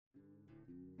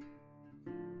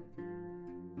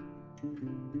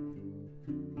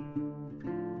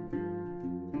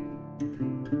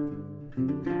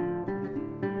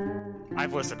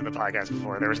I've listened to the podcast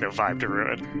before. There was no vibe to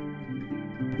ruin.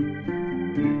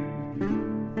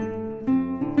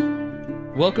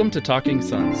 Welcome to Talking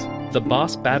Sons, the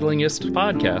boss battlingist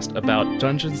podcast about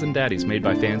Dungeons and Daddies made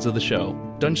by fans of the show.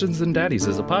 Dungeons and Daddies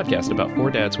is a podcast about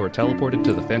four dads who are teleported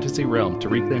to the fantasy realm to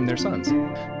reclaim their sons.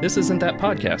 This isn't that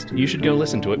podcast. You should go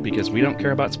listen to it because we don't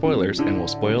care about spoilers and will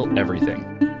spoil everything.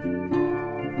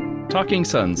 Talking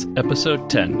Sons, Episode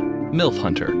 10, MILF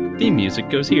Hunter. Theme music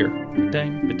goes here.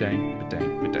 Ba-dang, ba-dang,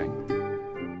 ba-dang, ba-dang.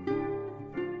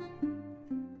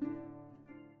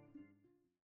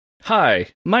 Hi,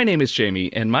 my name is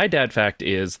Jamie, and my dad fact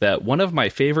is that one of my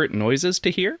favorite noises to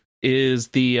hear is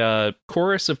the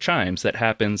chorus of chimes that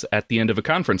happens at the end of a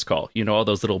conference call. You know, all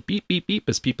those little beep, beep, beep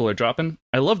as people are dropping.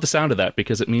 I love the sound of that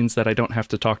because it means that I don't have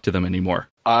to talk to them anymore.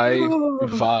 I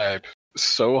vibe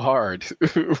so hard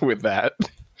with that.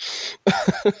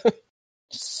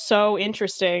 So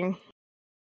interesting.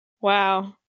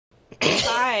 Wow.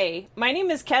 Hi, my name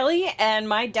is Kelly, and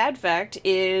my dad fact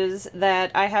is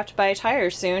that I have to buy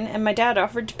tires soon, and my dad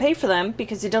offered to pay for them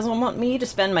because he doesn't want me to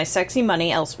spend my sexy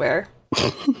money elsewhere.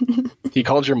 He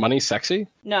called your money sexy?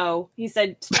 No, he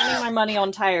said spending my money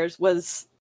on tires was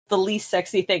the least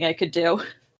sexy thing I could do.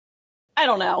 I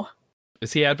don't know.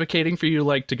 Is he advocating for you,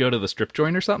 like, to go to the strip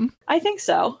joint or something? I think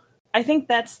so. I think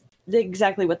that's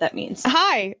exactly what that means.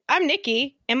 Hi, I'm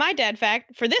Nikki, and my dad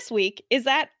fact for this week is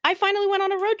that I finally went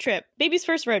on a road trip. Baby's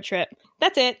first road trip.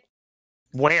 That's it.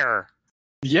 Where?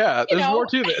 Yeah, there's more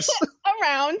to this.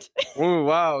 Around. Oh,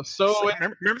 wow. So,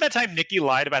 remember that time Nikki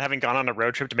lied about having gone on a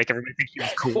road trip to make everybody think she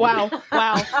was cool? Wow.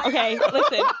 Okay,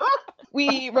 listen.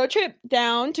 We road trip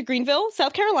down to Greenville,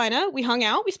 South Carolina. We hung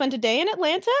out. We spent a day in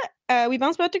Atlanta. We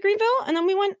bounced back to Greenville, and then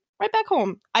we went right back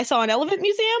home. I saw an elephant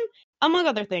museum, among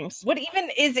other things. What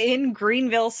even is in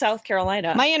Greenville, South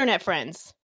Carolina? My internet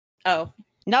friends. Oh.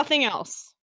 Nothing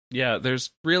else. Yeah,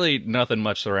 there's really nothing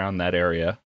much around that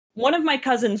area. One of my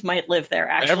cousins might live there,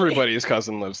 actually. everybody's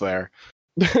cousin lives there.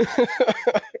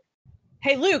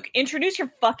 Hey, Luke, introduce your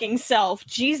fucking self.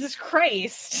 Jesus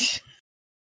Christ.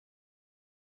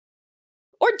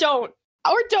 Or don't.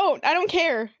 I don't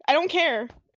care.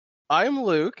 I'm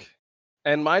Luke,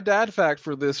 and my dad fact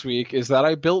for this week is that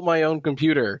I built my own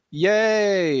computer.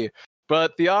 Yay!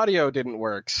 But the audio didn't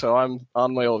work, so I'm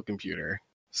on my old computer.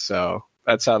 So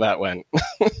that's how that went.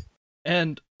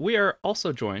 And we are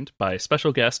also joined by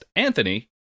special guest Anthony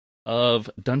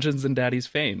of Dungeons and Daddies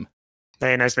fame.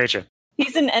 Hey, nice to meet you.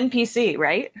 He's an NPC,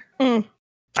 right? I'm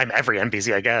every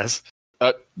NPC, I guess.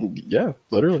 Yeah,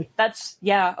 literally.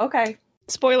 Yeah, okay.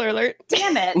 Spoiler alert.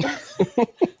 Damn it.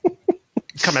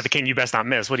 Come at the king, you best not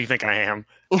miss. What do you think I am?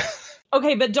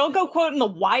 Okay, but don't go quoting The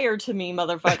Wire to me,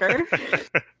 motherfucker.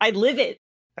 I live it.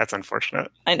 That's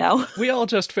unfortunate. I know. We all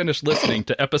just finished listening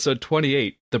to episode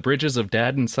 28, The Bridges of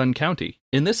Dad and Son County.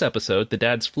 In this episode, the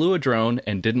dads flew a drone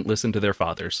and didn't listen to their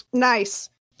fathers. Nice.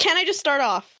 Can I just start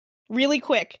off really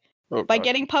quick by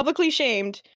getting publicly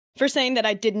shamed for saying that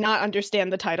I did not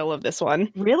understand the title of this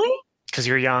one? Really? Because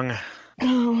you're young.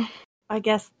 Oh. I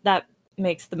guess that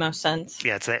makes the most sense.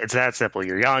 Yeah, it's that simple.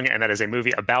 You're young, and that is a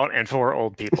movie about and for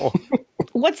old people.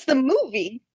 What's the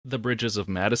movie? The Bridges of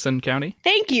Madison County.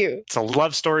 Thank you. It's a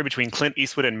love story between Clint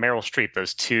Eastwood and Meryl Streep,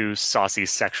 those two saucy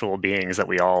sexual beings that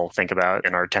we all think about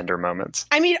in our tender moments.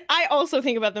 I mean, I also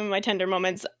think about them in my tender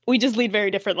moments. We just lead very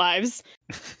different lives.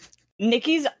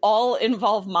 Nikki's all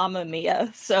involve Mamma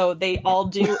Mia, so they all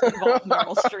do involve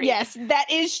Meryl Streep. Yes,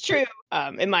 that is true.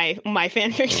 In my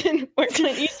fan fiction, where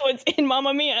Clint Eastwood's in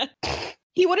Mamma Mia,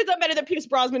 he would have done better than Pierce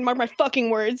Brosnan. Mark my fucking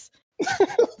words.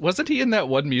 Wasn't he in that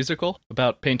one musical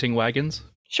about painting wagons?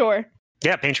 Sure.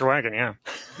 Yeah, Paint Your Wagon, yeah.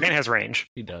 Man has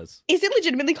range. He does. Is it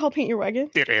legitimately called Paint Your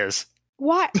Wagon? It is.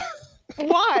 Why?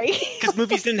 Why? Because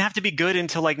movies didn't have to be good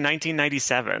until like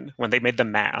 1997 when they made The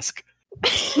Mask.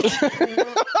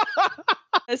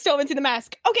 Still into the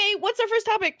mask. Okay, what's our first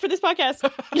topic for this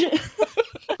podcast?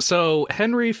 So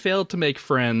Henry failed to make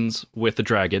friends with the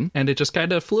dragon, and it just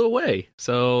kind of flew away.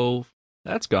 So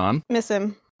that's gone. Miss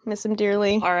him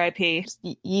dearly. R.I.P. Just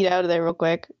eat out of there real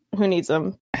quick. Who needs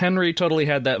him? Henry totally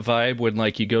had that vibe when,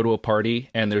 like, you go to a party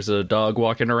and there's a dog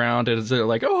walking around and it's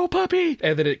like, oh, puppy!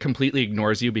 And then it completely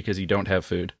ignores you because you don't have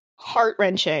food.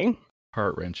 Heart-wrenching.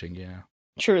 Heart-wrenching, yeah.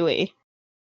 Truly.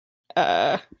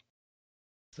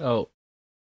 So.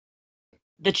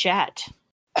 The chat.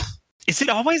 Is it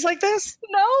always like this?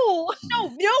 No,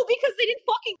 because they didn't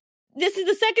fucking... this is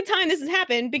the second time this has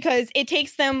happened because it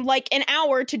takes them like an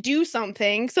hour to do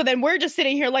something. So then we're just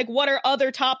sitting here like, what are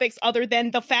other topics other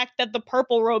than the fact that the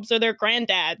purple robes are their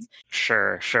granddads?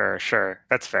 Sure.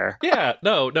 That's fair. Yeah,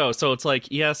 no. So it's like,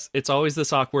 yes, it's always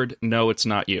this awkward. No, it's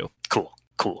not you. Cool.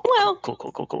 Well,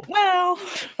 Cool. Well,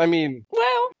 I mean,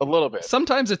 well, a little bit.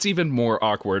 Sometimes it's even more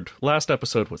awkward. Last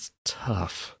episode was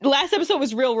tough. the last episode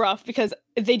was real rough because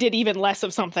they did even less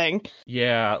of something.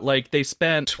 Yeah, like they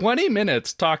spent 20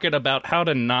 minutes talking about how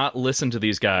to not listen to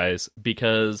these guys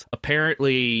because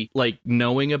apparently, like,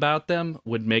 knowing about them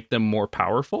would make them more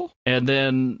powerful. And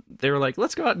then they were like,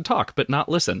 let's go out and talk, but not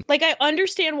listen. Like, I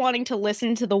understand wanting to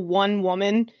listen to the one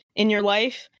woman in your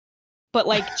life, but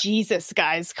like, Jesus,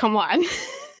 guys, come on.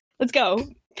 Let's go.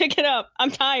 Pick it up.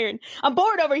 I'm tired. I'm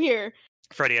bored over here.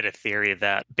 Freddie had a theory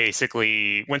that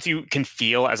basically once you can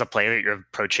feel as a player that you're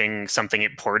approaching something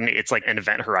important, it's like an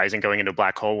event horizon going into a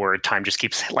black hole where time just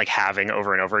keeps like halving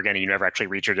over and over again and you never actually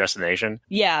reach your destination.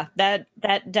 yeah,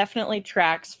 that definitely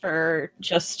tracks for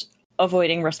just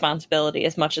avoiding responsibility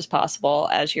as much as possible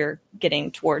as you're getting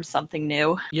towards something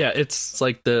new. Yeah, it's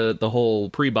like the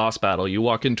whole pre-boss battle. You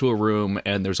walk into a room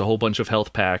and there's a whole bunch of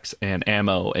health packs and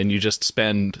ammo, and you just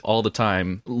spend all the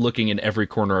time looking in every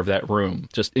corner of that room,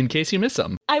 just in case you miss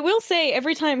some. I will say,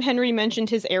 every time Henry mentioned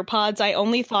his AirPods, I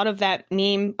only thought of that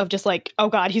meme of just like, oh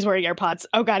God, he's wearing AirPods.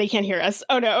 Oh God, he can't hear us.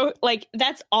 Oh no. Like,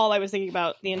 that's all I was thinking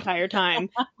about the entire time.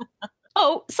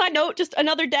 Oh, side note, just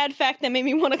another dad fact that made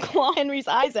me want to claw Henry's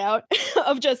eyes out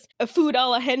of just a food a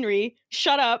la Henry.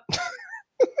 Shut up.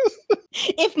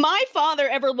 If my father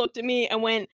ever looked at me and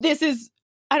went,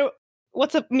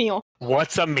 what's a meal?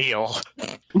 What's a meal?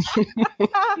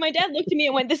 My dad looked at me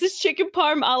and went, this is chicken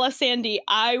parm a la Sandy.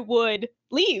 I would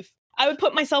leave. I would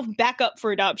put myself back up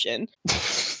for adoption.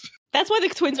 That's why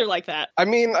the twins are like that. I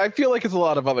mean, I feel like it's a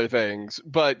lot of other things,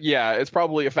 but yeah, it's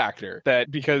probably a factor that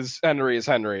because Henry is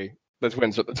Henry, the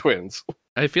twins are the twins.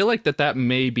 I feel like that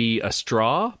may be a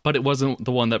straw, but it wasn't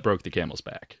the one that broke the camel's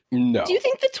back. No. Do you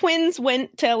think the twins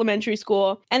went to elementary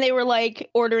school and they were like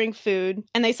ordering food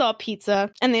and they saw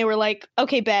pizza and they were like,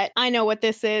 okay, bet, I know what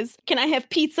this is. Can I have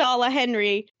pizza a la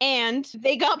Henry? And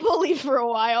they got bullied for a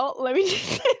while. Let me just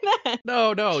say that.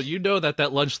 No, you know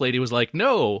that lunch lady was like,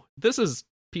 no, this is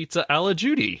pizza a la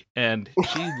Judy. And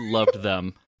she loved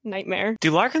them. Nightmare.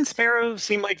 Do Lark and Sparrow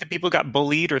seem like the people who got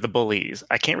bullied or the bullies?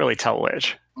 I can't really tell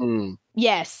which.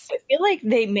 Yes. I feel like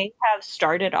they may have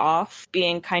started off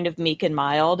being kind of meek and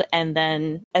mild, and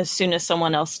then as soon as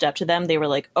someone else stepped to them, they were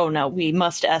like, oh no, we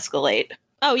must escalate.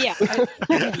 Oh, yeah.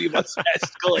 We must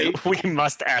escalate. We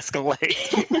must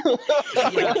escalate.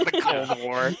 Like the Cold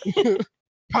War.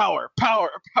 Power.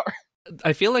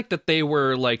 I feel like that they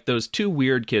were like those two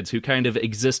weird kids who kind of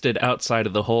existed outside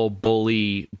of the whole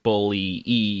bully-y.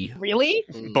 Really?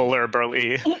 Buller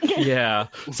Burly. Yeah.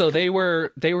 So they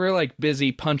were like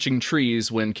busy punching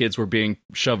trees when kids were being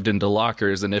shoved into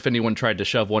lockers, and if anyone tried to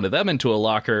shove one of them into a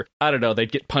locker, I don't know,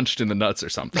 they'd get punched in the nuts or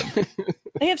something.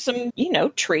 They have some,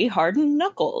 tree-hardened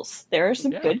knuckles. There are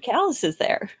some good calluses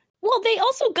there. Well, they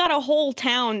also got a whole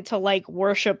town to, like,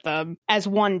 worship them as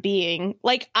one being.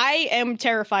 Like, I am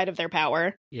terrified of their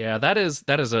power. Yeah, that is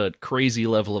a crazy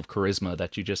level of charisma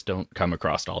that you just don't come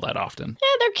across all that often.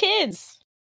 Yeah, they're kids.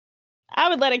 I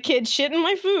would let a kid shit in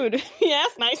my food.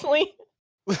 Yes, nicely.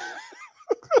 Boy,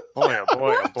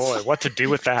 oh boy, what to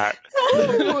do with that?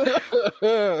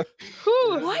 Whew.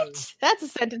 What? That's a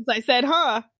sentence I said,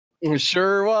 huh?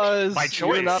 Sure was. By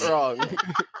choice. You're not wrong.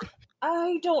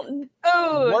 I don't...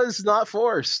 Oh. Was not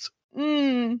forced.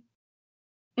 Wow.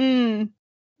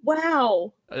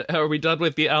 Are we done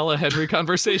with the a la Henry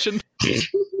conversation?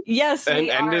 Yes, And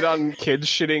we ended are. on kids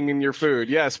shitting in your food.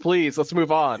 Yes, please, let's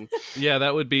move on. Yeah,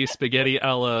 that would be spaghetti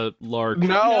a la Lark.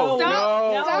 No.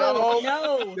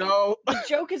 No. The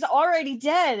joke is already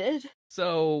dead.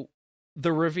 So,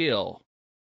 the reveal.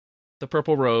 The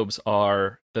purple robes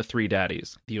are the three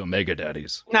daddies, the Omega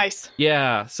daddies. Nice.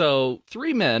 Yeah, so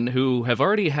three men who have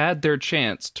already had their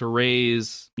chance to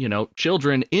raise,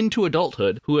 children into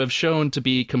adulthood who have shown to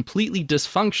be completely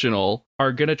dysfunctional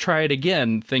are going to try it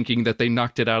again, thinking that they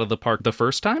knocked it out of the park the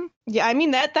first time? Yeah, I mean,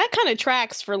 that kind of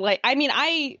tracks for, like, I mean,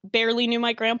 I barely knew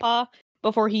my grandpa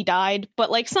before he died,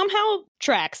 but, like, somehow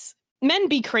tracks. Men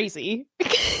be crazy.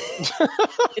 It's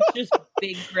just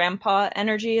big grandpa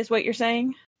energy is what you're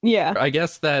saying? Yeah. I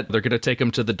guess that they're going to take them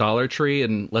to the Dollar Tree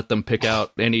and let them pick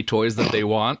out any toys that they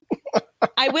want.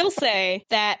 I will say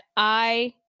that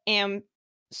I am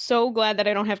so glad that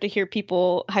I don't have to hear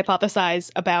people hypothesize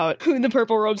about who the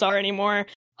purple robes are anymore.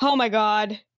 Oh my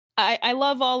god. I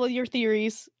love all of your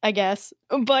theories, I guess,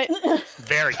 but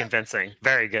Very convincing.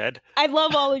 Very good. I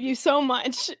love all of you so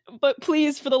much. But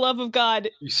please, for the love of God,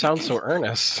 You sound so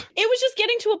earnest. it was just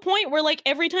getting to a point where, like,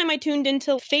 every time I tuned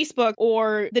into Facebook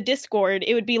or the Discord,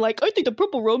 it would be like, I think the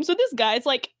purple robes are this guy. It's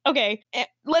like, okay,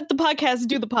 let the podcast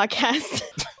do the podcast.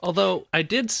 Although I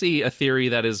did see a theory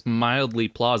that is mildly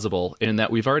plausible in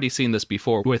that we've already seen this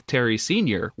before with Terry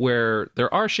Sr., where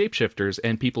there are shapeshifters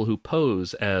and people who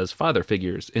pose as father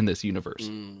figures in this universe.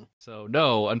 So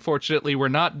no, unfortunately, we're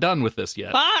not done with this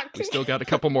yet. Fuck! We still got a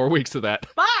couple more weeks of that.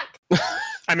 Fuck!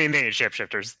 I mean, they need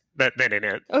shapeshifters. They didn't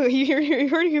it. Oh, you heard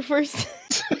it here first.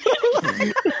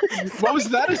 What was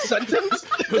that, a sentence?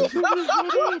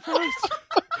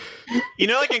 You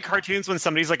know, like in cartoons when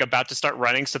somebody's like about to start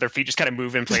running, so their feet just kind of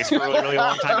move in place for a really, really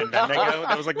long time and then they go?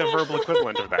 That was like the verbal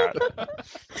equivalent of that.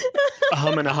 A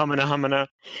humana, humana, humana.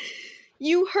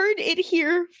 You heard it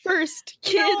here first,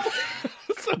 kids.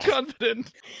 So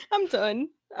confident. I'm done.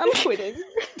 I'm quitting.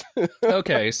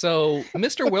 Okay, so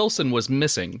Mr. Wilson was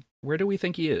missing. Where do we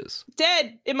think he is?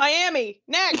 Dead in Miami.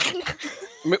 Next.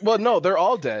 Well, no, they're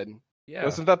all dead. Yeah.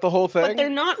 Wasn't that the whole thing? But they're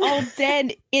not all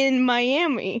dead in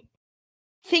Miami.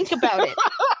 Think about it.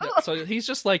 So he's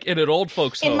just like in an old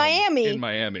folks' In home Miami. In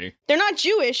Miami. They're not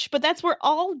Jewish, but that's where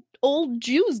all old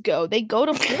Jews go. They go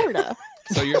to Florida.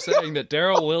 So you're saying that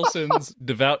Daryl Wilson's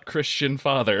devout Christian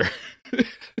father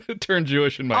turned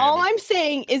Jewish in Miami? All I'm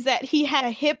saying is that he had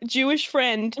a hip Jewish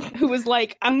friend who was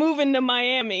like, I'm moving to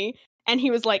Miami. And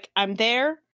he was like, I'm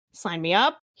there. Sign me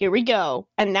up. Here we go.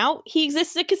 And now he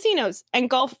exists at casinos and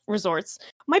golf resorts.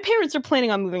 My parents are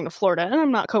planning on moving to Florida, and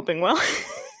I'm not coping well.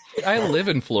 I live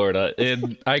in Florida,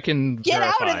 and I can Get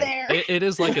out of verify. there! It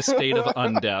is like a state of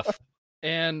undeath.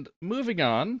 And moving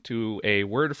on to a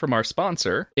word from our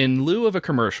sponsor, in lieu of a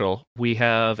commercial, we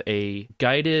have a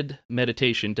guided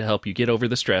meditation to help you get over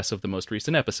the stress of the most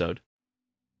recent episode.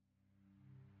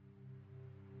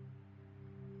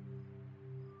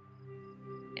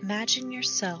 Imagine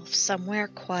yourself somewhere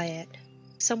quiet,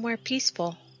 somewhere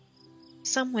peaceful,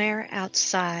 somewhere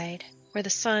outside where the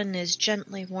sun is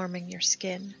gently warming your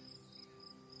skin.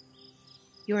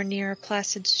 You are near a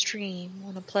placid stream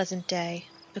on a pleasant day,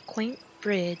 a quaint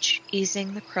bridge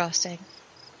easing the crossing.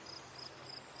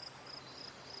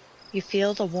 You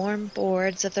feel the warm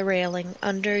boards of the railing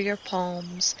under your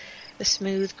palms, the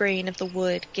smooth grain of the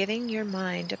wood giving your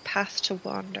mind a path to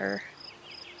wander.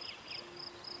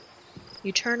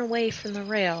 You turn away from the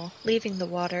rail, leaving the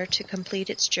water to complete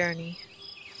its journey.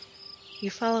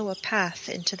 You follow a path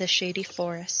into the shady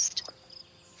forest.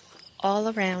 All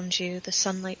around you, the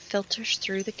sunlight filters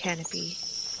through the canopy.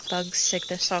 Bugs sing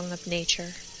the song of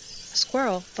nature. A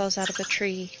squirrel falls out of a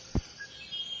tree.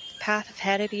 The path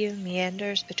ahead of you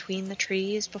meanders between the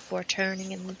trees before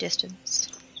turning in the distance.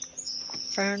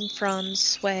 Fern fronds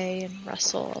sway and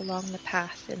rustle along the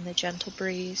path in the gentle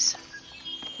breeze.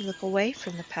 You look away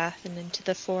from the path and into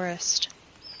the forest,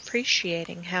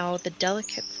 appreciating how the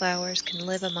delicate flowers can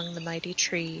live among the mighty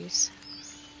trees.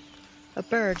 A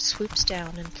bird swoops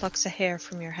down and plucks a hair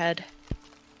from your head.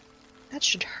 That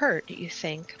should hurt, you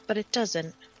think, but it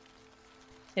doesn't.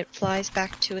 It flies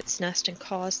back to its nest and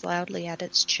caws loudly at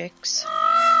its chicks.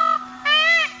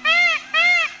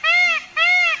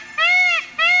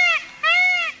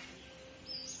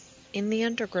 In the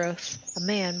undergrowth, a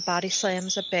man body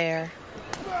slams a bear.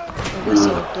 A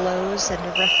whistle blows and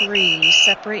a referee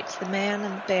separates the man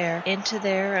and the bear into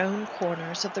their own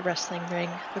corners of the wrestling ring.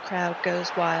 The crowd goes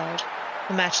wild.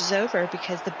 The match is over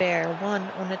because the bear won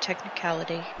on a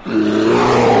technicality.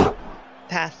 The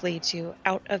path leads you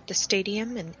out of the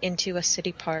stadium and into a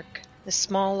city park. The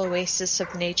small oasis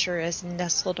of nature is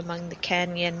nestled among the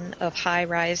canyon of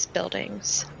high-rise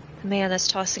buildings. A man is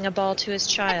tossing a ball to his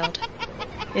child.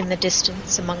 In the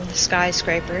distance, among the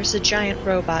skyscrapers, a giant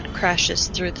robot crashes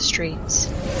through the streets.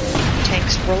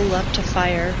 Tanks roll up to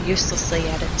fire uselessly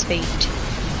at its feet.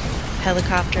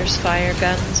 Helicopters fire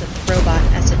guns at the robot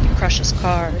as it crushes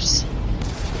cars.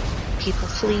 People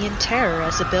flee in terror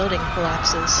as a building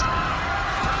collapses.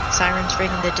 Sirens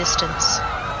ring in the distance.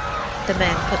 The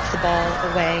man puts the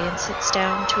ball away and sits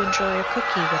down to enjoy a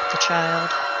cookie with the child.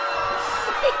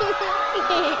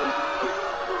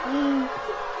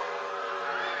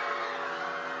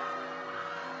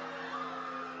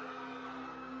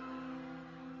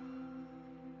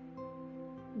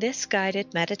 This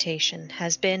guided meditation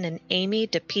has been an Amy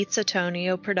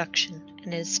DePizzatonio production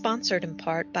and is sponsored in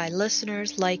part by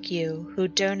listeners like you who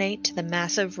donate to the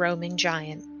massive roaming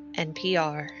giant,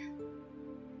 NPR.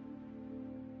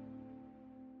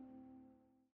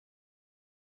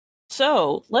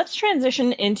 So, let's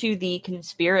transition into the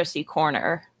conspiracy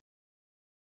corner.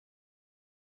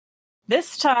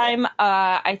 This time,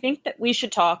 I think that we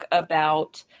should talk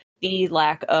about the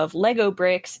lack of Lego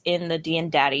bricks in the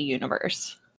D&Daddy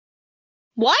universe.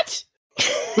 What?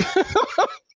 What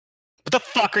the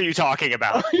fuck are you talking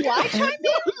about? Do I chime in?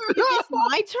 Is this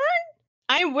my turn?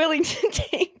 I'm willing to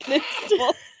take this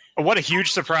one. What a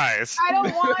huge surprise. I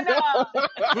don't wanna.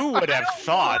 Who would have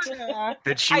thought Wanna.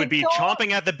 that she would be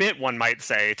chomping at the bit, one might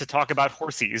say, to talk about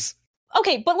horsies?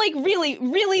 Okay, but like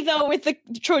really though, with the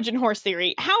Trojan horse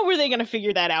theory, how were they going to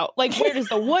figure that out? Like, where does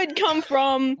the wood come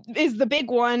from? Is the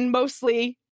big one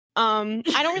mostly? I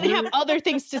don't really have other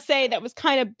things to say. That was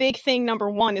kind of big thing. Number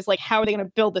one is like, how are they going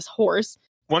to build this horse?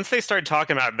 Once they started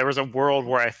talking about it, there was a world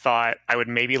where I thought I would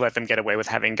maybe let them get away with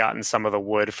having gotten some of the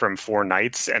wood from Four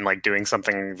Knights and like doing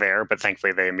something there, but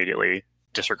thankfully they immediately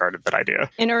disregarded that idea.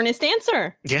 An earnest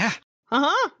answer. Yeah.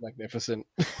 Magnificent.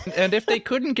 And if they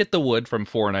couldn't get the wood from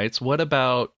Four Knights, what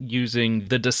about using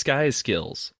the disguise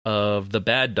skills of the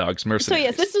bad dogs mercenaries? So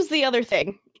yes, this was the other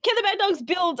thing. Can the bad dogs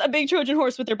build a big Trojan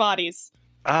horse with their bodies?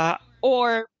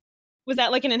 Or was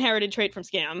that like an inherited trait from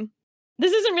Scam?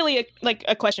 This isn't really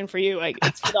a question for you.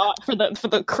 It's for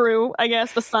the crew, I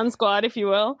guess, the Sun Squad, if you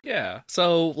will. Yeah.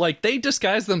 So like they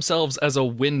disguise themselves as a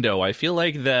window. I feel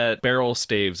like that barrel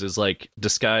staves is like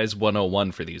disguise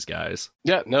 101 for these guys.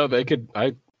 Yeah, no, they could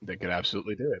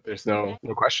absolutely do it. There's no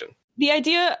question. The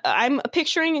idea, I'm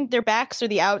picturing their backs are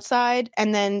the outside,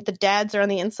 and then the dads are on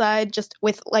the inside, just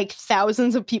with like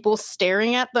thousands of people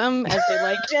staring at them as they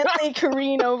like gently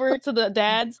careen over to the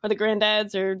dads or the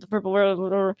granddads or the purple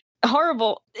world or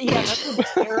horrible. Yeah, that's a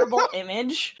terrible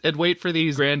image. And wait for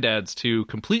these granddads to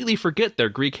completely forget their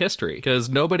Greek history, because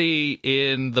nobody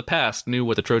in the past knew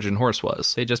what the Trojan horse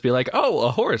was. They'd just be like, oh, a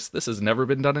horse. This has never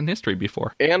been done in history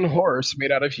before. And horse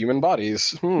made out of human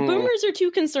bodies. Boomers are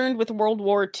too concerned with World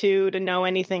War II to know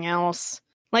anything else.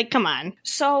 Like, come on.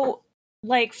 So,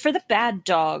 like, for the bad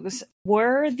dogs,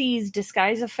 were these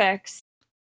disguise effects,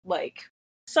 like,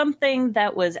 something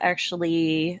that was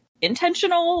actually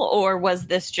intentional, or was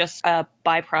this just a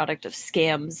byproduct of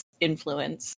Scam's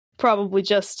influence? Probably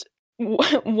just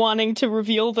wanting to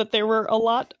reveal that there were a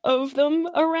lot of them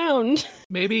around.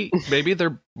 Maybe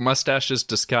their mustaches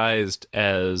disguised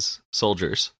as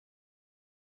soldiers.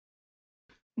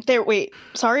 Wait,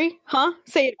 sorry? Huh?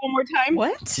 Say it one more time.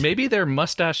 What? Maybe their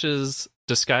mustaches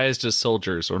disguised as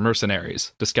soldiers or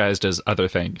mercenaries, disguised as other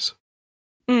things.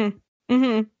 Yeah,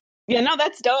 no,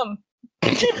 that's dumb. I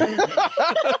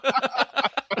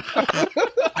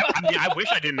wish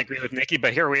I didn't agree with Nikki,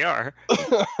 but here we are.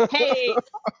 Hey,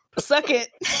 suck it.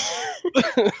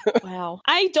 Wow.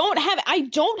 I don't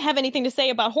have anything to say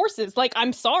about horses. Like,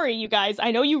 I'm sorry, you guys. I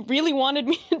know you really wanted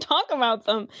me to talk about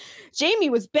them.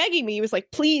 Jamie was begging me. He was like,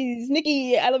 please,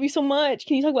 Nikki, I love you so much.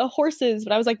 Can you talk about horses?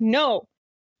 But I was like, no.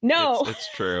 It's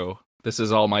true. This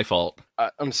is all my fault.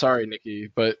 I'm sorry,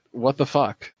 Nikki, but what the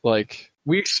fuck? Like,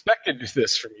 we expected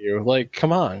this from you. Like,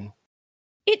 come on.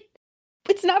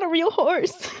 It's not a real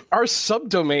horse. Our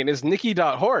subdomain is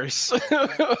nikki.horse.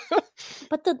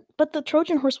 But the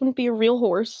Trojan horse wouldn't be a real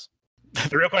horse.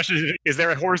 The real question is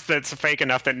there a horse that's fake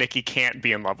enough that Nikki can't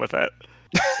be in love with it?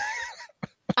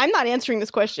 I'm not answering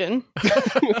this question.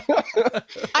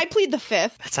 I plead the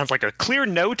fifth. That sounds like a clear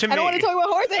no to me. I don't want to talk about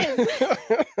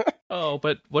horses. Oh,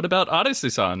 but what about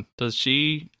Odyssey-san? Does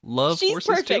she love She's horses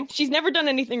perfect. too? She's never done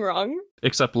anything wrong.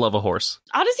 Except love a horse.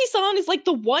 Odyssey-san is like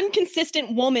the one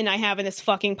consistent woman I have in this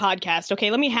fucking podcast. Okay,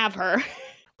 let me have her.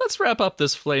 Let's wrap up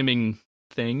this flaming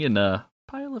thing in a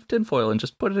pile of tinfoil and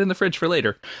just put it in the fridge for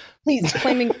later. Please,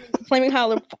 flaming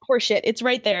pile of horseshit. It's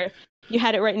right there. You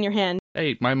had it right in your hand.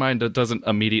 Hey, my mind doesn't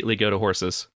immediately go to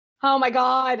horses. Oh my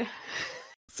god.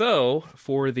 So,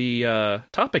 for the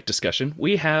topic discussion,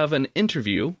 we have an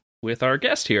interview with our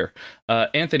guest here.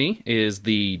 Anthony is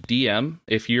the DM.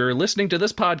 If you're listening to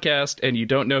this podcast and you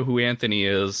don't know who Anthony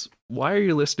is, why are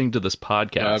you listening to this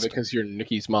podcast? Because you're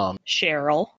Nikki's mom.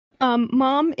 Cheryl.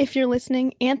 Mom, if you're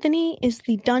listening, Anthony is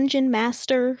the dungeon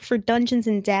master for Dungeons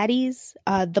and Daddies,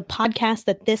 the podcast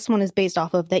that this one is based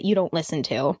off of that you don't listen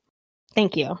to.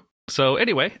 Thank you. So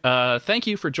anyway, thank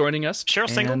you for joining us. Cheryl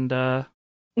single? And,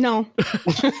 no.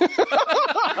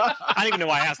 I don't even know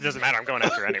why I asked. It doesn't matter. I'm going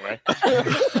after her anyway.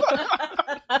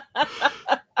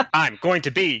 I'm going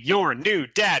to be your new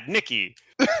dad, Nikki.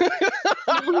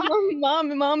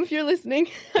 Mom, if you're listening,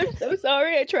 I'm so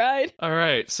sorry. I tried. All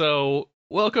right. So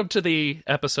welcome to the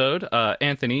episode,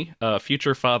 Anthony,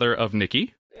 future father of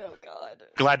Nikki. Oh, God.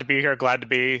 Glad to be here. Glad to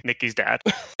be Nikki's dad.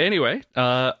 Anyway,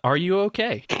 are you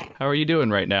okay? How are you doing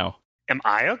right now? Am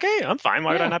I okay? I'm fine.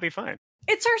 Why would I not be fine?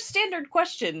 It's our standard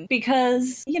question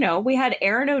because, we had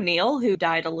Aaron O'Neill who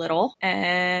died a little,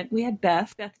 and we had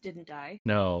Beth. Beth didn't die.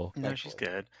 No, she's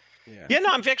good. Yeah, no,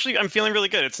 I'm feeling really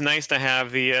good. It's nice to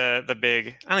have the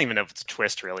big, I don't even know if it's a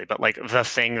twist really, but like the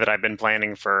thing that I've been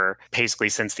planning for basically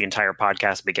since the entire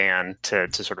podcast began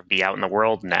to sort of be out in the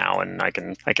world now, and I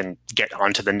can get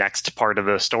onto the next part of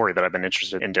the story that I've been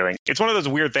interested in doing. It's one of those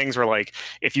weird things where like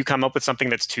if you come up with something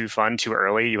that's too fun too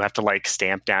early, you have to like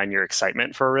stamp down your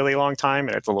excitement for a really long time,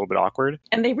 and it's a little bit awkward.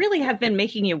 And they really have been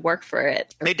making you work for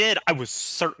it. They did. I was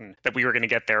certain that we were going to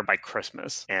get there by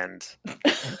Christmas, and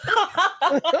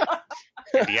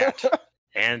yet.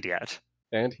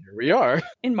 And here we are.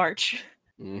 In March.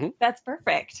 Mm-hmm. That's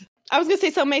perfect. I was gonna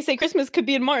say some may say Christmas could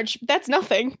be in March. That's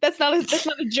nothing. That's not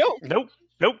a joke. Nope.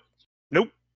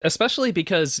 Especially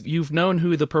because you've known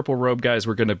who the Purple Robe guys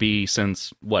were going to be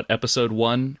since, what, episode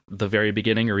 1, the very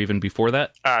beginning, or even before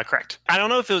that? Correct. I don't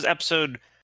know if it was episode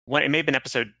 1. It may have been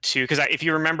episode 2, because if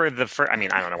you remember the first, I mean,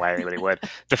 I don't know why anybody would.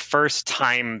 The first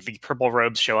time the Purple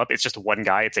Robes show up, it's just one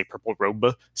guy. It's a Purple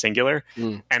Robe, singular.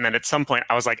 And then at some point,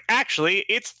 I was like, actually,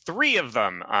 it's 3 of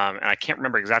them. And I can't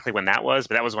remember exactly when that was,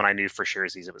 but that was when I knew for sure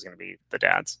it was going to be the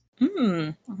dads.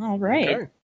 All right. Okay.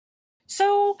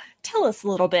 So tell us a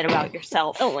little bit about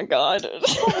yourself. Oh my god.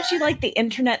 What would you like the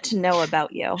internet to know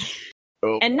about you?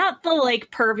 Oh. And not the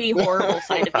like pervy, horrible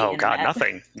side of the Oh internet.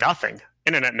 God, nothing.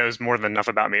 Internet knows more than enough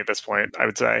about me at this point, I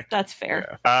would say. That's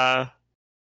fair. I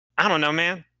don't know,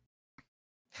 man.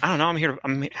 I don't know.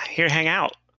 I'm here to hang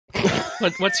out.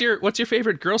 What's your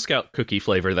favorite Girl Scout cookie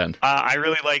flavor then? I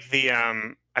really like the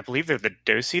I believe they're the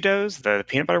Do-si-dos, the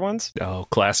peanut butter ones. Oh,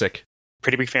 classic.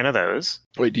 Pretty big fan of those.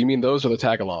 Wait, do you mean those or the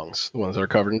tagalongs? The ones that are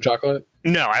covered in chocolate?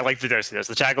 No, I like the Do-si-dos.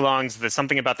 The tagalongs, there's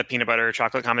something about the peanut butter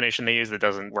chocolate combination they use that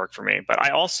doesn't work for me. But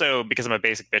I also, because I'm a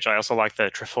basic bitch, I also like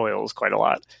the trefoils quite a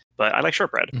lot. But I like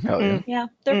shortbread. Hell yeah. Yeah,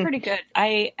 they're pretty good.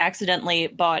 I accidentally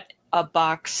bought a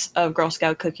box of Girl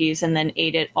Scout cookies and then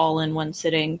ate it all in one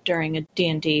sitting during a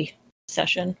D&D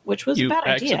session, which was a bad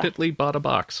idea. You accidentally bought a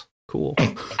box. Cool.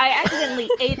 I accidentally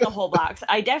ate the whole box.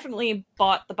 I definitely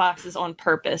bought the boxes on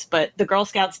purpose, but the Girl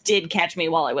Scouts did catch me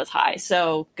while I was high.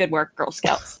 So good work, Girl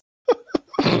Scouts.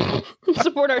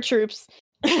 Support our troops.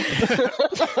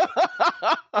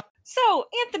 So,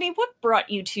 Anthony, what brought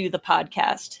you to the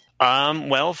podcast?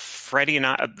 Well, Freddie and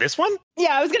I, this one?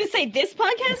 Yeah, I was going to say this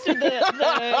podcast or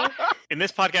the... In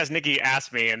this podcast, Nikki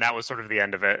asked me, and that was sort of the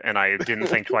end of it, and I didn't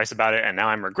think twice about it, and now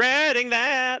I'm regretting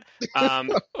that.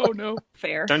 Oh, no.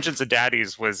 Fair. Dungeons and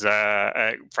Daddies was,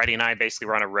 Freddie and I basically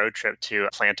were on a road trip to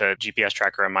plant a GPS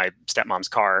tracker in my stepmom's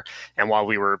car, and while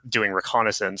we were doing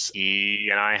reconnaissance, he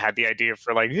and I had the idea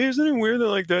for like, hey, isn't it weird that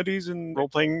like daddies and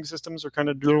role-playing systems are kind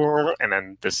of... And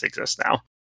then this exists now.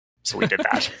 So we did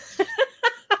that.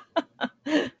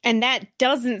 And that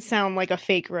doesn't sound like a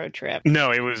fake road trip.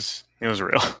 No, it was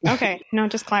real. Okay, no,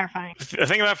 just clarifying. The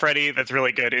thing about Freddie that's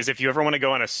really good is if you ever want to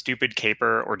go on a stupid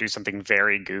caper or do something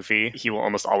very goofy, he will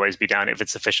almost always be down if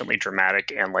it's sufficiently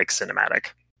dramatic and like cinematic.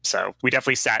 So we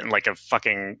definitely sat in like a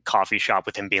fucking coffee shop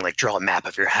with him being like, draw a map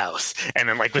of your house. And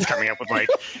then like was coming up with like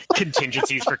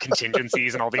contingencies for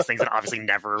contingencies and all these things that obviously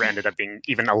never ended up being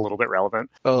even a little bit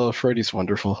relevant. Oh, Freddy's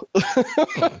wonderful.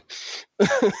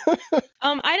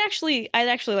 I'd actually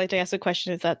like to ask a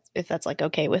question if that's like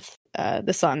okay with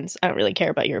the Suns. I don't really care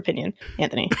about your opinion,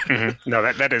 Anthony. Mm-hmm. No,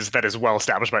 that is well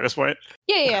established by this point.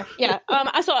 Yeah.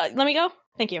 So let me go.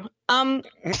 Thank you.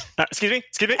 Excuse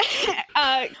me.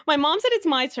 My mom said it's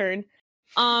my turn.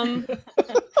 And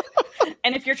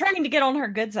if you're trying to get on her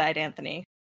good side, Anthony.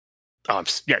 No.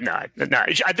 This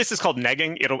is called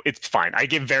negging. It's fine. I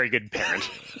give very good parent.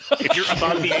 If you're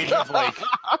above the age of like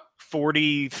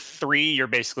 43,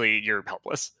 you're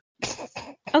helpless.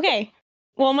 Okay.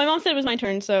 Well, my mom said it was my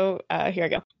turn, so here I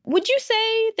go. Would you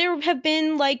say there have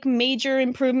been like major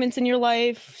improvements in your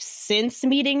life since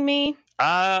meeting me?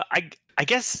 I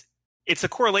guess it's a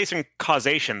correlation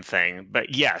causation thing,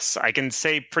 but yes, I can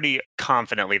say pretty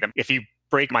confidently that if you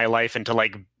break my life into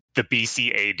like the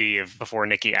BC AD of before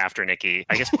Nikki, after Nikki,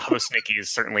 I guess post Nikki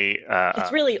is certainly...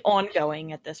 it's really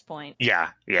ongoing at this point. Yeah.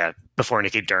 Before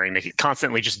Nikki, during Nikki,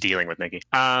 constantly just dealing with Nikki.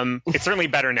 It's certainly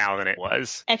better now than it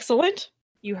was. Excellent.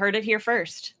 You heard it here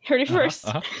first.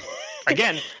 Uh-huh.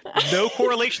 Again, no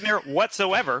correlation there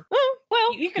whatsoever. Oh,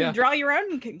 well, You can draw your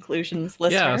own conclusions,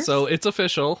 listeners. Yeah, so it's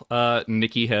official.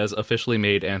 Nikki has officially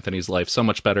made Anthony's life so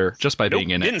much better just by being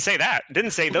in it. Didn't say that.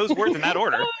 Didn't say those words in that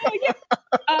order.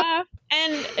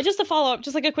 And just a follow-up,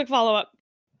 just like a quick follow-up.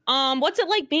 What's it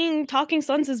like being Talking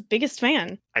Sons' biggest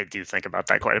fan? I do think about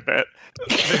that quite a bit.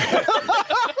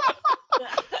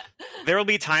 There will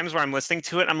be times where I'm listening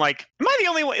to it. I'm like, am I the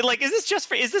only one? Like, is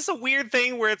this a weird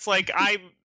thing where it's like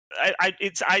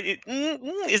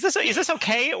Is this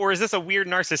okay, or is this a weird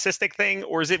narcissistic thing,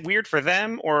 or is it weird for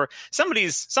them, or somebody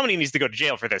needs to go to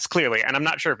jail for this clearly, and I'm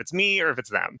not sure if it's me or if it's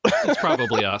them. It's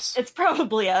probably us. It's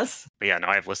probably us. But yeah, no,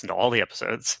 I've listened to all the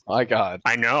episodes. My God.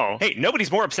 I know. Hey,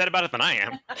 nobody's more upset about it than I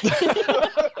am.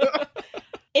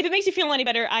 If it makes you feel any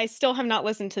better, I still have not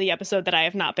listened to the episode that I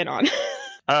have not been on.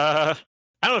 I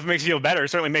don't know if it makes you feel better. It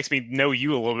certainly makes me know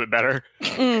you a little bit better.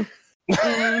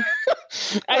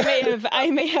 I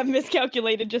may have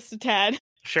miscalculated just a tad.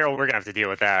 Cheryl, we're gonna have to deal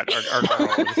with that.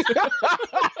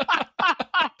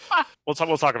 We'll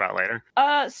talk about it later.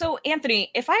 So Anthony,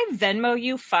 if I Venmo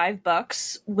you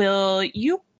 $5, will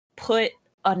you put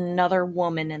another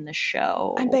woman in the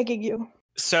show? I'm begging you.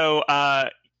 So,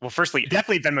 well, firstly,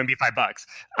 definitely Venmo me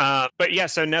 $5. But yeah,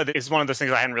 so no, it's one of those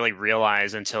things I hadn't really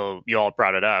realized until you all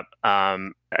brought it up.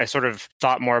 I sort of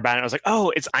thought more about it. I was like,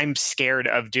 I'm scared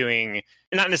of doing,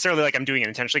 not necessarily like I'm doing it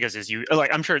intentionally, because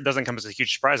I'm sure it doesn't come as a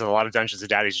huge surprise that a lot of Dungeons and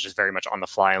Daddies are just very much on the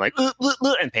fly and like,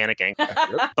 and panicking.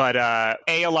 But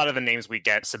A, a lot of the names we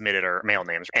get submitted are male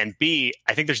names. And B,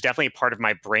 I think there's definitely a part of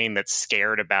my brain that's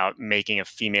scared about making a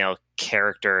female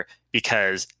character,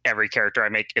 because every character I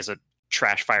make is a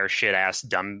trash fire shit ass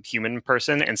dumb human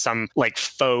person, and some like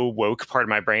faux woke part of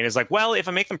my brain is like, well, if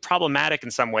I make them problematic in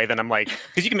some way, then I'm like,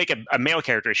 because you can make a male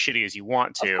character as shitty as you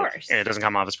want to, and it doesn't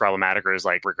come off as problematic or as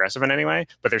like regressive in any way.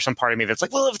 But there's some part of me that's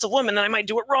like, well, if it's a woman, then I might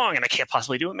do it wrong, and I can't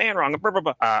possibly do a man wrong. Blah, blah,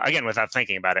 blah. Again, without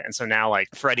thinking about it. And so now, like,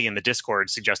 Freddie in the Discord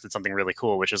suggested something really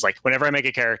cool, which is like, whenever I make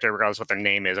a character, regardless what their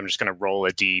name is, I'm just going to roll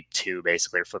a D2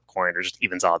 basically, or flip coin, or just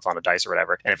evens odds on a dice or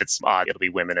whatever. And if it's odd, it'll be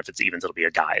women. If it's evens, it'll be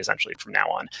a guy essentially from now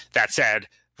on. That said,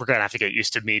 we're going to have to get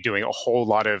used to me doing a whole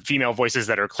lot of female voices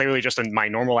that are clearly just in my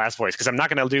normal ass voice, because I'm not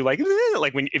going to do like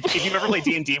when if you've ever played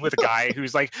D&D with a guy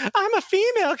who's like, I'm a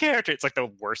female character, it's like the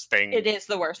worst thing. It is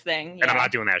the worst thing. Yeah. And I'm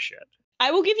not doing that shit. I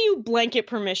will give you blanket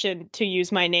permission to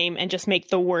use my name and just make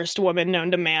the worst woman known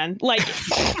to man. Like,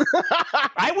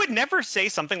 I would never say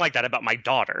something like that about my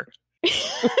daughter.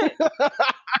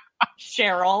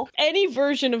 Cheryl. Any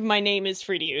version of my name is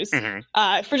free to use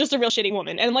for just a real shitty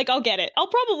woman. And like, I'll get it. I'll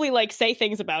probably like say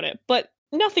things about it, but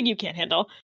nothing you can't handle.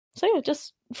 So yeah,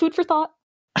 just food for thought.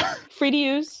 Free to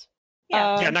use.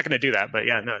 Yeah. I'm not going to do that, but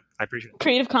yeah, no, I appreciate it.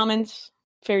 Creative Commons,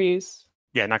 fair use.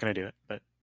 Yeah, not going to do it, but.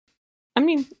 I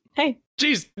mean, hey.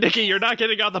 Jeez, Nikki, you're not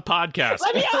getting on the podcast.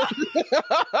 Let me out!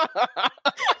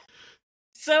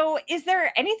 So, is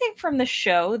there anything from the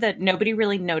show that nobody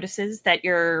really notices that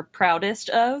you're proudest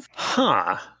of?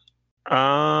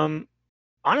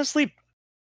 Honestly,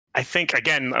 I think,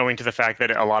 again, owing to the fact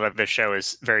that a lot of the show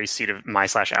is very seat of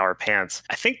my/our pants,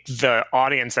 I think the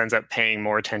audience ends up paying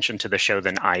more attention to the show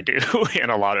than I do in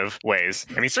a lot of ways.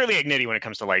 I mean, certainly Ignity when it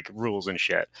comes to like rules and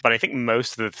shit, but I think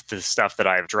most of the stuff that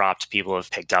I've dropped, people have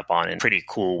picked up on in pretty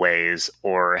cool ways,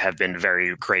 or have been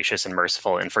very gracious and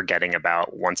merciful in forgetting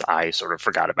about once I sort of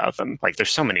forgot about them. Like,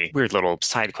 there's so many weird little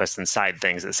side quests and side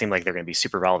things that seem like they're going to be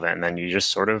super relevant, and then you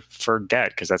just sort of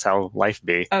forget, because that's how life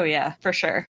be. Oh yeah, for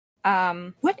sure.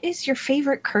 What is your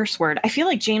favorite curse word? I feel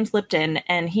like James Lipton,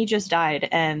 and he just died,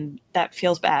 and that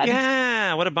feels bad.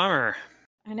 Yeah, what a bummer.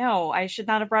 I know, I should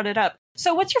not have brought it up.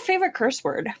 So what's your favorite curse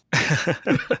word?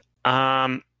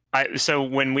 So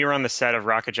when we were on the set of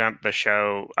Rocket Jump, the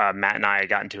show, Matt and I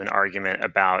got into an argument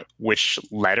about which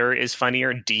letter is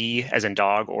funnier, D as in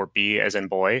dog or B as in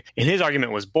boy. And his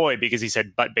argument was boy because he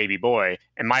said butt baby boy.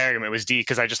 And my argument was D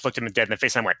because I just looked him dead in the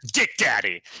face and I went, dick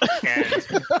daddy. And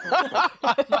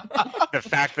the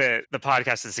fact that the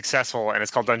podcast is successful and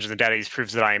it's called Dungeons and Daddies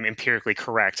proves that I am empirically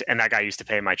correct. And that guy used to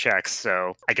pay my checks.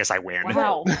 So I guess I win.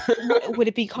 Wow. What would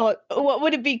it be called? What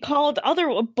would it be called? Other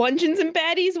Bungeons and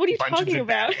Baddies? What are you talking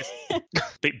about?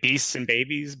 Beasts and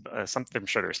babies, something. I'm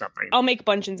sure there's something. I'll make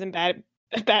Bungeons and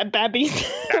Babbies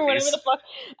or whatever the fuck.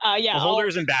 Yeah,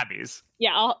 Beholders and Babbies.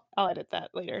 Yeah, I'll edit that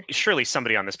later. Surely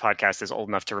somebody on this podcast is old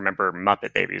enough to remember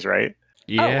Muppet Babies, right?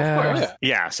 Yeah. Oh, of course.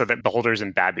 Yeah, so that Beholders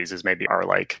and Babbies is maybe our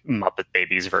like Muppet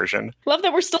Babies version. Love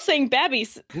that we're still saying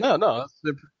Babbies. No, that's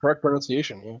the correct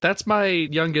pronunciation. Yeah. That's my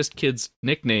youngest kid's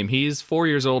nickname. He's 4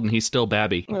 years old and he's still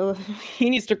Babby. Well,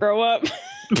 he needs to grow up.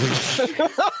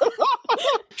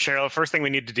 Cheryl, first thing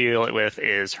we need to deal with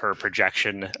is her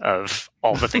projection of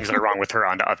all the things that are wrong with her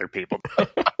onto other people.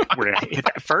 We're going to hit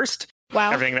that first.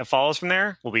 Wow. Everything that follows from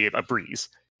there will be a breeze.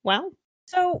 Wow.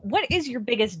 So what is your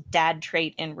biggest dad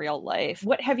trait in real life?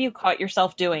 What have you caught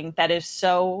yourself doing that is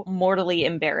so mortally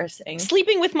embarrassing?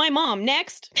 Sleeping with my mom.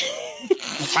 Next.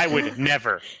 I would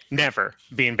never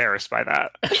be embarrassed by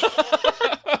that.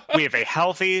 We have a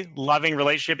healthy, loving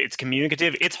relationship. It's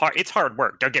communicative. It's hard. It's hard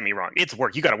work. Don't get me wrong. It's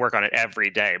work. You got to work on it every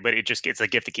day, but it's a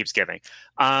gift that keeps giving.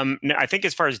 No, I think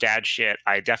as far as dad shit,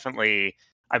 I definitely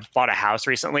I've bought a house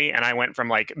recently, and I went from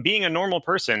like being a normal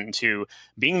person to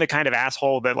being the kind of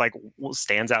asshole that like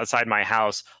stands outside my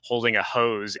house holding a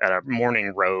hose at a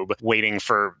morning robe, waiting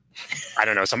for, I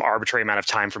don't know, some arbitrary amount of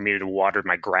time for me to water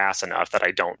my grass enough that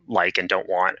I don't like and don't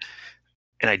want.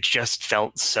 And I just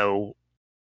felt so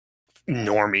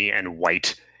normie and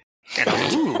white. And I'm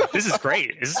like, ooh, this is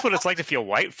great. Is this what it's like to feel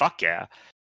white? Fuck yeah.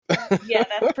 Yeah,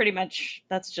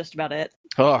 that's just about it.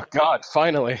 Oh God,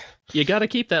 finally. You got to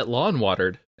keep that lawn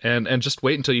watered and just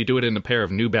wait until you do it in a pair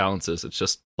of New Balances. It's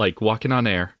just like walking on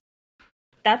air.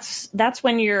 That's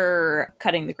when you're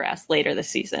cutting the grass later this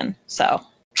season. So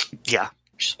Yeah.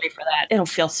 just wait for that. It'll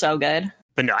feel so good.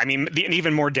 But no, I mean, an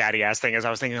even more daddy-ass thing is I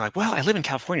was thinking like, well, I live in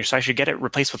California, so I should get it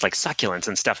replaced with like succulents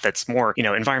and stuff that's more,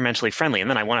 environmentally friendly. And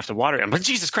then I won't have to water it. I'm like,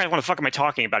 Jesus Christ, what the fuck am I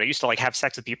talking about? I used to like have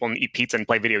sex with people and eat pizza and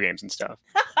play video games and stuff.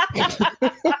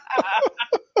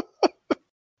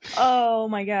 Oh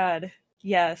my God.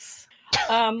 Yes.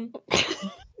 Doom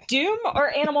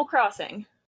or Animal Crossing?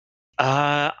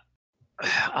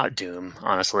 Doom,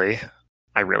 honestly.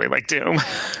 I really like Doom.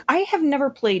 I have never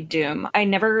played Doom. I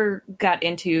never got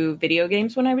into video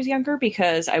games when I was younger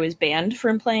because I was banned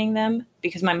from playing them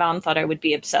because my mom thought I would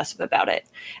be obsessive about it.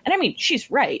 And I mean, she's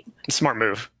right. Smart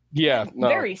move. Yeah, no.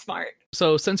 Very smart.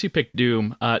 So since you picked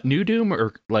Doom, new Doom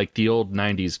or like the old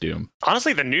 90s Doom?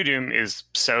 Honestly, the new Doom is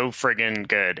so friggin'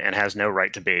 good and has no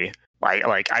right to be.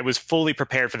 Like I was fully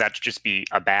prepared for that to just be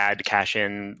a bad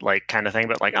cash-in like kind of thing,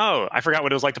 but like, oh, I forgot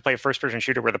what it was like to play a first-person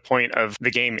shooter where the point of the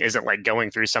game isn't like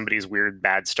going through somebody's weird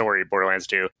bad story, Borderlands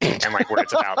 2, and like where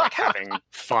it's about like having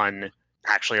fun,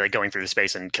 actually like going through the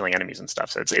space and killing enemies and stuff.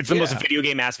 So it's the most video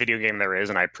game there is,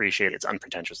 and I appreciate its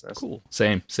unpretentiousness. Cool.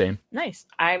 Same. Nice.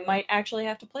 I might actually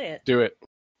have to play it. Do it.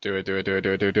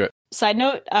 Side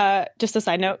note, just a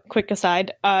side note, quick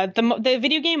aside. The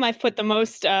video game I've put the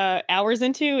most hours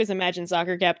into is Imagine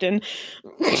Soccer Captain.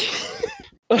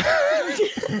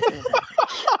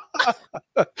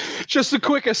 Just a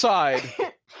quick aside.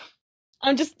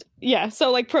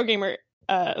 So like pro gamer,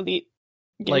 elite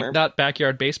gamer. Like not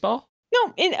backyard baseball?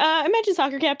 No, Imagine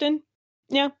Soccer Captain.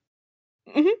 Yeah.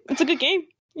 It's a good game.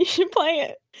 You should play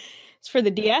it. It's for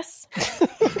the DS.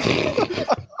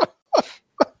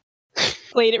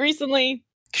 Played it recently.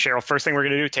 Cheryl, first thing we're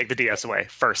going to do, take the DS away.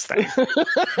 First thing.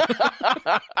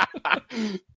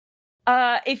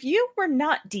 If you were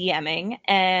not DMing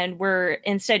and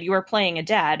instead you were playing a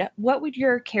dad, what would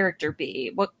your character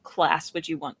be? What class would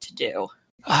you want to do?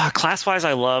 Class-wise,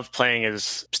 I love playing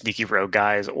as sneaky rogue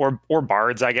guys or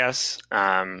bards, I guess.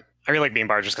 I really like being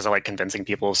bard just because I like convincing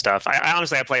people of stuff. I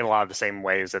honestly play a lot of the same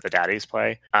ways that the daddies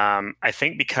play. I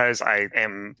think because I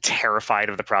am terrified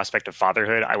of the prospect of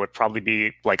fatherhood, I would probably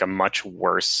be like a much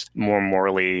worse, more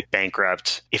morally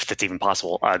bankrupt, if that's even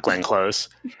possible, Glenn Close,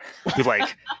 who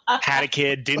like had a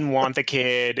kid, didn't want the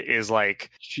kid, is like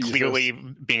clearly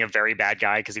being a very bad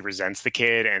guy because he resents the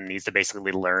kid and needs to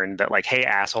basically learn that like, hey,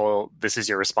 asshole, this is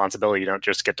your responsibility. You don't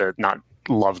just get to not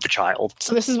love the child.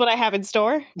 So this is what I have in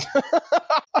store.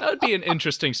 That would be an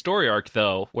interesting story arc,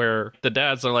 though, where the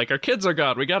dads are like, our kids are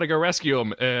gone, we gotta go rescue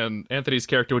them, and Anthony's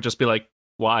character would just be like,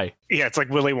 why? Yeah, it's like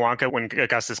Willy Wonka when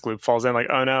Augustus Gloop falls in, like,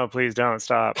 oh no, please don't,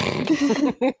 stop.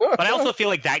 But I also feel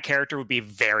like that character would be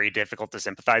very difficult to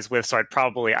sympathize with, so I'd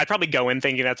probably go in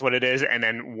thinking that's what it is, and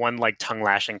then one like tongue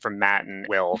lashing from Matt and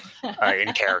Will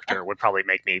in character would probably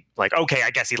make me like, okay,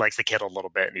 I guess he likes the kid a little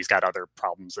bit, and he's got other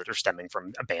problems that are stemming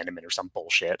from abandonment or some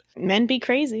bullshit. Men be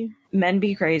crazy. Men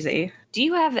be crazy. Do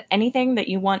you have anything that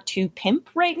you want to pimp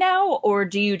right now, or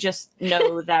do you just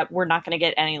know that we're not going to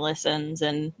get any listens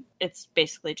and it's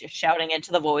basically just shouting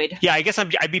into the void? Yeah, I guess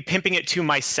I'd be pimping it to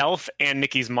myself and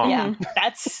Nikki's mom. Yeah,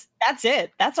 that's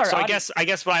it. That's our. So audience. I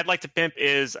guess what I'd like to pimp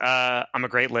is I'm a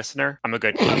great listener. I'm a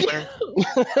good counselor.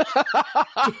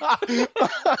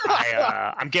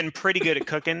 I'm getting pretty good at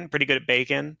cooking, pretty good at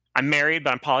baking. I'm married,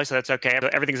 but I'm poly, so that's okay.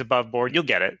 Everything's above board. You'll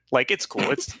get it. Like, it's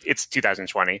cool. It's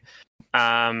 2020.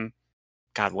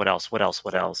 God, what else?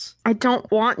 I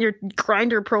don't want your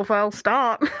Grindr profile.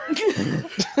 Stop.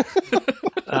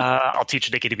 I'll teach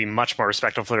Nikki to be much more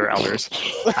respectful to her elders.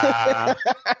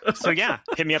 So yeah,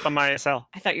 hit me up on my cell.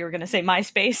 I thought you were going to say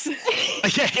MySpace.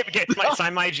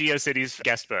 Sign my GeoCities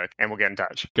guest book, and we'll get in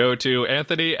touch. Go to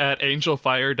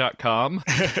Anthony@angelfire.com.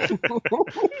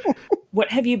 What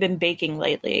have you been baking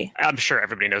lately? I'm sure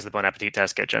everybody knows the Bon Appetit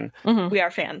Test Kitchen. We are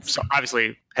fans. So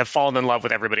obviously have fallen in love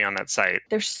with everybody on that site.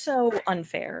 They're so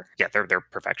unfair. Yeah, they're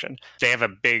perfection. They have a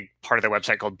big part of their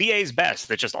website called BA's Best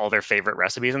that's just all their favorite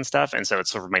recipes and stuff. And so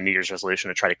it's sort of my New Year's resolution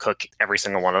to try to cook every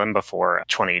single one of them before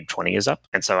 2020 is up.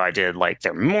 And so I did like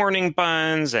their morning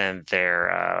buns and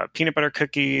their peanut butter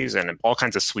cookies and all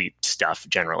kinds of sweet stuff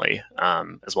generally,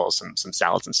 as well as some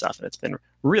salads and stuff. And it's been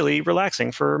really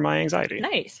relaxing for my anxiety.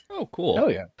 Nice. Oh, cool. Oh,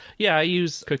 yeah. Yeah, I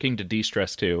use cooking to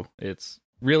de-stress too. It's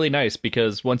really nice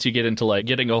because once you get into like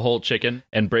getting a whole chicken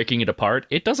and breaking it apart,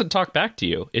 it doesn't talk back to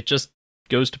you. It just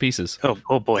goes to pieces.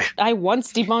 Oh boy. I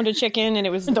once deboned a chicken and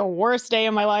it was the worst day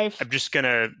of my life. I'm just going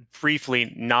to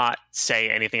briefly not say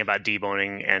anything about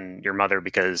deboning and your mother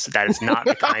because that is not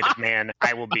the kind of man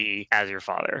I will be as your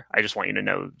father. I just want you to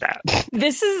know that.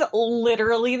 This is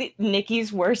literally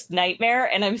Nikki's worst nightmare,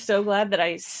 and I'm so glad that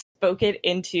I spoke it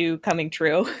into coming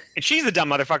true. And she's the dumb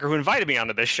motherfucker who invited me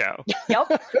onto this show.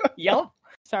 Yep.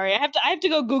 Sorry, I have to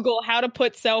go Google how to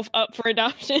put self up for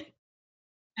adoption.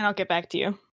 And I'll get back to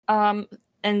you.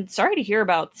 And sorry to hear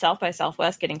about South by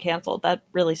Southwest getting canceled. That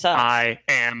really sucks. I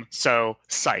am so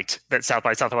psyched that South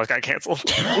by Southwest got canceled.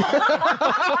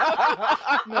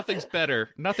 Nothing's better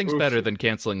than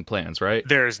canceling plans, right?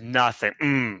 There's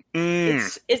nothing.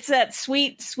 It's that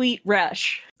sweet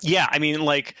rush. Yeah, I mean,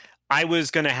 like, I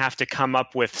was going to have to come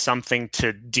up with something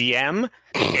to DM,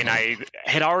 and I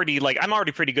had already, like, I'm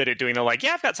already pretty good at doing the, like,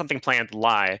 yeah, I've got something planned,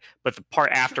 lie, but the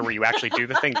part after where you actually do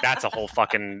the thing, that's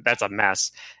a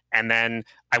mess. And then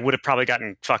I would have probably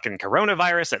gotten fucking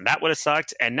coronavirus, and that would have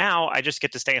sucked. And now I just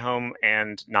get to stay home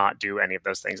and not do any of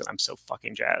those things, and I'm so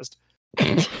fucking jazzed.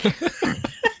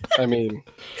 I mean...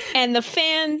 And the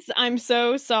fans, I'm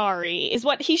so sorry, is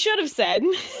what he should have said.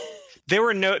 There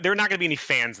were not going to be any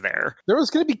fans there. There was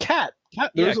going to be Kat.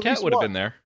 Kat would have been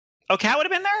there. Oh, Kat would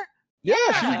have been there? Yeah,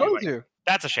 she was going to.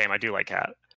 That's a shame. I do like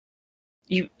Kat.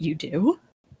 You do?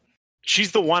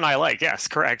 She's the one I like. Yes,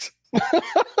 correct.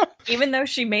 Even though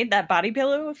she made that body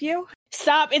pillow of you?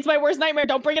 Stop. It's my worst nightmare.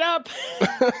 Don't bring it up.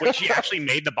 Wait, she actually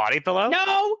made the body pillow?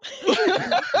 No.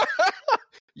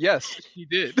 Yes, she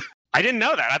did. I didn't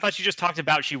know that. I thought she just talked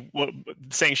about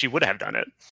saying she would have done it.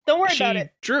 Don't worry She about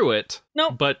it. drew it,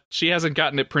 Nope. but she hasn't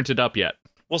gotten it printed up yet.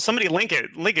 Well, somebody link me to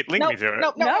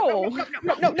it. No.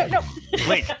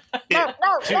 Link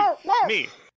it to me.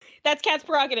 That's Kat's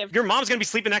prerogative. Your mom's going to be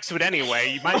sleeping next to it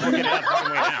anyway. You might as well get it out of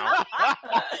the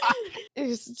way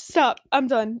now. Stop. I'm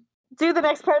done. Do the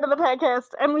next part of the podcast.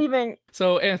 I'm leaving.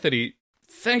 So, Anthony,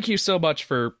 thank you so much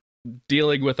for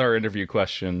dealing with our interview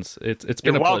questions. It's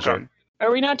been You're a pleasure. welcome.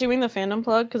 Are we not doing the fandom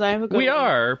plug? Because I have a good We one.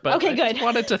 are, but Okay, I good. just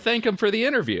wanted to thank him for the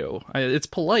interview. It's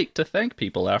polite to thank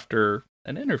people after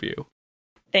an interview.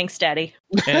 Thanks, Daddy.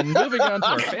 And moving on to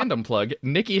our fandom plug,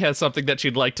 Nikki has something that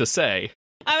she'd like to say.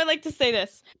 I would like to say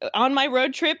this. On my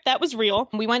road trip, that was real.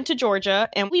 We went to Georgia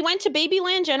and we went to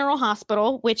Babyland General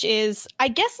Hospital, which is, I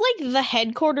guess, like the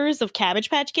headquarters of Cabbage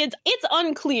Patch Kids. It's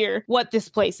unclear what this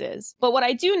place is. But what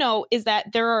I do know is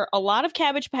that there are a lot of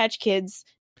Cabbage Patch Kids,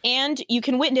 and you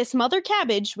can witness Mother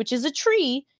Cabbage, which is a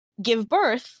tree, give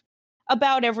birth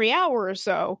about every hour or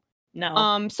so.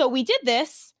 No. So we did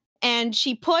this, and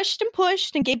she pushed and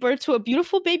pushed and gave birth to a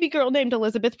beautiful baby girl named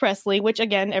Elizabeth Presley, which,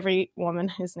 again, every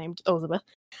woman is named Elizabeth.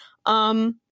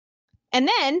 And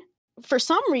then, for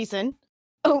some reason,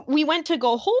 we went to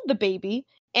go hold the baby,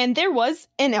 and there was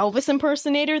an Elvis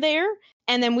impersonator there,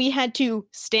 and then we had to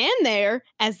stand there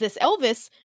as this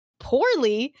Elvis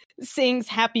poorly sings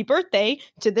happy birthday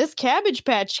to this Cabbage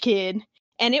Patch Kid.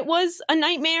 And it was a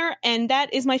nightmare, and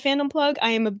that is my fandom plug.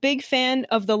 I am a big fan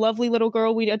of the lovely little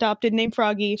girl we adopted named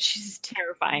Froggy. She's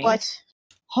terrifying. But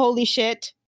holy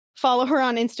shit, follow her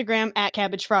on Instagram at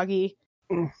Cabbage Froggy.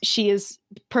 She is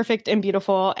perfect and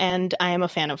beautiful, and I am a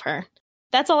fan of her.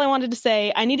 That's all I wanted to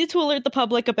say. I needed to alert the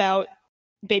public about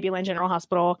Babyland General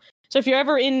Hospital. So if you're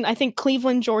ever in, I think,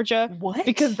 Cleveland, Georgia, What?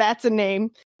 because that's a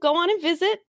name, go on and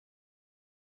visit.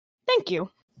 Thank you.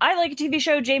 I like a TV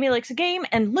show, Jamie likes a game,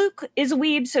 and Luke is a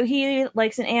weeb, so he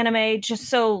likes an anime. Just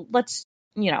so let's,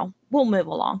 we'll move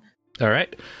along. All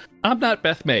right. I'm not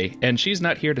Beth May, and she's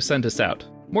not here to send us out.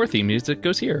 More theme music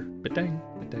goes here. Ba-dang,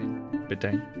 ba-dang,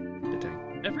 ba-dang,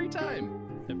 ba-dang. Every time.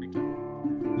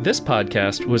 This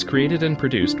podcast was created and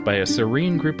produced by a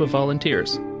serene group of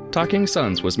volunteers. Talking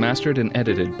Sons was mastered and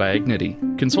edited by Ignity.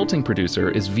 Consulting producer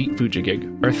is Veet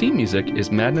Fujigig. Our theme music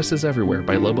is Madness is Everywhere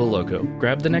by Lobo Loco.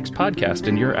 Grab the next podcast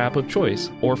in your app of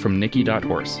choice or from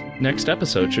Nikki.horse. Next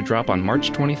episode should drop on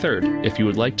March 23rd. If you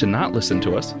would like to not listen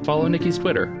to us, follow Nikki's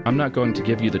Twitter. I'm not going to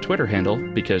give you the Twitter handle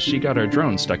because she got our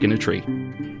drone stuck in a tree.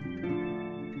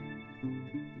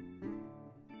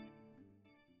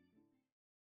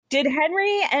 Did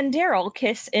Henry and Daryl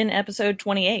kiss in episode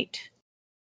 28?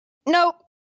 Nope.